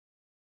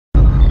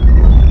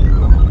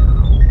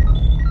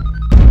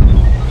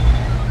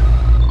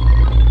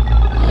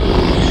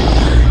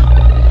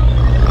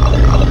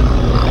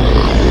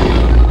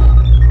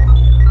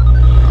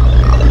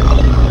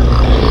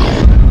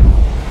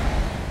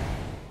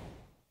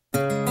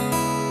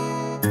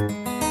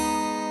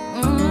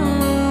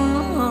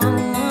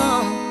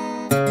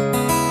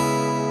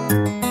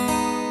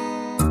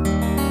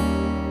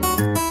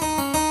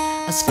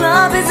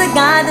a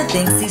guy that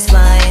thinks he's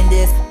flying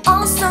this,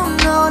 also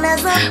known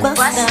as a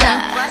buster.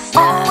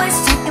 Always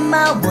talking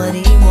about what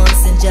he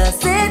wants and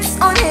just sits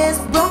on his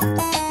broke.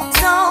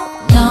 So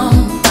no,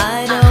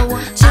 I don't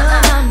want your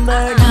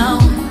number. No,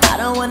 I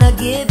don't wanna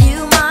give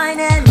you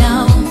mine. And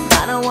no,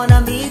 I don't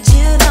wanna meet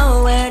you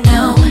nowhere.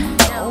 No,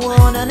 don't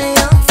want none of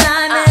your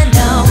time. And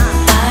no,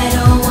 I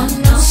don't want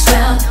no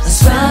scrub. A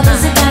scrub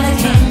is a guy that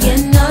can't get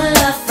no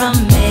love from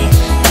me.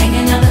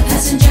 Hanging on the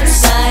passenger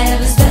side of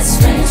his best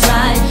friend's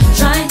ride,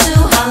 trying to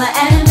holler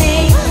at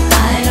me.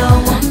 I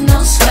don't want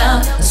no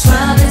scrub. A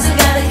scrub is a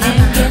guy that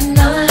can't get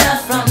no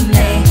love from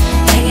me.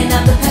 Hanging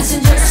on the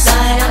passenger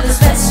side of his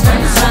best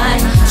friend's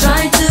ride,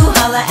 trying to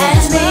holler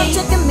at me.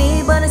 Checking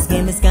me, but his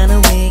game is kinda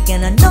weak,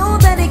 and I know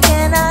that he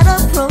cannot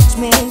approach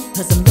me,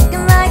 'cause I'm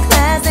looking like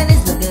class and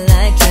he's looking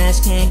like trash.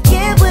 Can't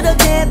get with a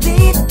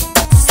deadbeat.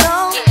 So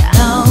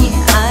no,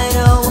 I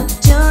don't want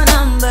your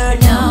number.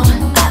 No,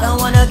 I don't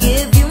wanna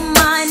give you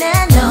mine.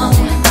 And no,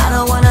 I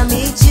don't wanna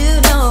meet you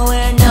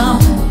nowhere. No,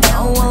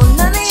 don't want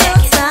none of your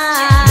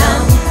time. No,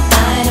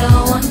 I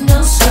don't want no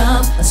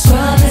scrub. A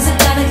scrub is a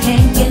guy that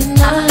can't get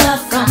no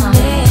love from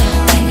me.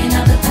 Hanging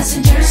out the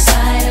passenger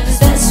side of his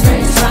best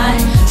friend's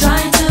ride,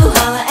 trying to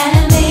holler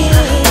at me.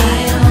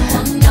 I don't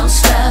want no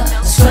scrub.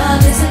 A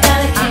scrub is a guy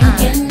that can't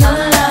get no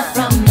love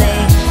from me.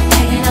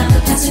 Hanging out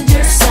the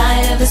passenger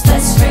side of his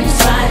best friend's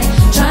ride,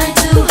 trying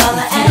to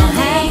holler at me. You don't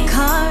have a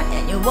car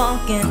and you're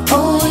walking.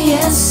 Oh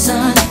yes,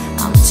 son,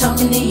 I'm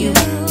talking to you.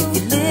 If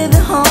you live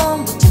at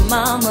home with your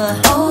mama.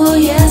 Oh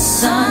yes,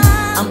 son,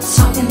 I'm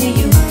talking to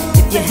you.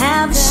 If you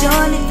have a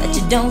shorty that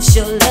you don't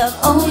show love.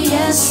 Oh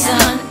yes,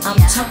 son, I'm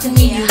talking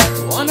to you.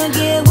 Wanna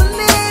get with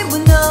me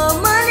with no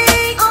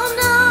money? Oh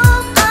no,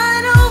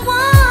 I don't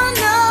want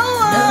no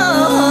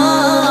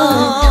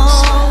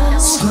scrub. No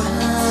scrub.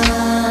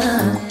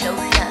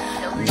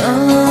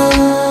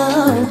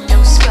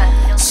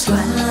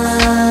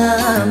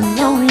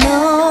 No,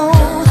 no.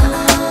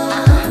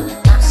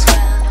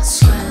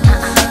 Scrub.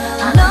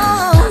 No,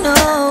 no,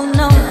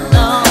 no,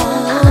 no.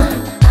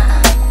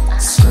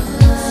 Scrub.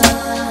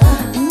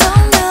 No,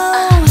 no.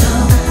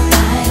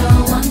 I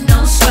don't want no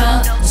scrub.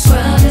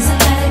 Scrub is a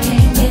guy that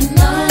can't get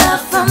no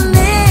love from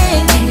me.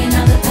 Hanging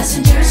on the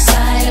passenger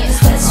side of his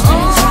best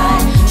friend's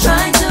ride,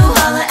 trying to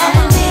holler at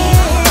me.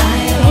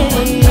 I don't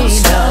want no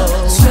scrub.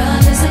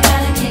 Scrub is a guy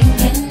that can't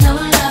get no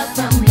love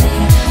from me.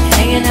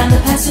 Hanging on the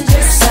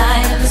passenger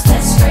side of his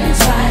best friend's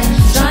ride,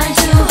 trying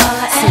to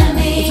holler at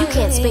me. If you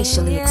can't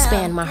spatially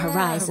expand my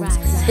horizons,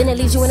 then it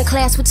leaves you in a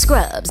class with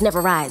scrubs,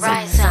 never rising.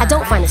 I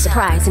don't find it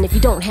surprising if you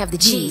don't have the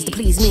G's to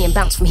please me and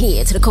bounce from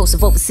here to the coast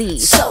of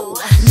overseas. So,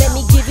 let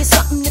me give you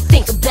something to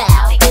think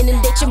about.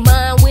 Inundate your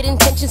mind with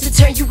intentions to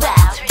turn you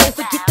out. Can't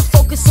forget to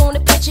focus on the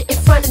picture in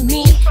front of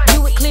me.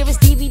 View it clear as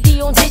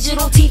DVD on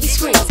digital TV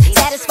screens.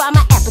 Satisfy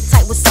my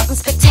appetite with something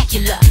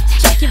spectacular.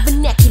 Check your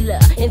vernacular,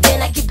 and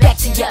then I get back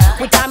to ya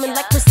with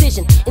diamond-like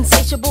precision.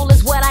 Insatiable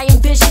is what I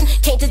envision.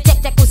 Can't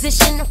detect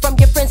acquisition from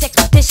your friend's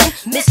expedition.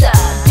 Mr.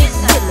 Big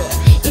Willie,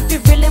 if you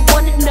really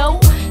wanna know,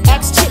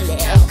 ask Chilli.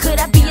 Could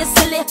I be a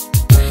silly?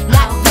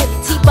 Not really.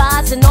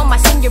 T-Boz and all my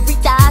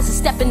senoritas are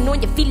stepping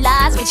on your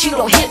felines, but you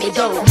don't hit me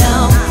though.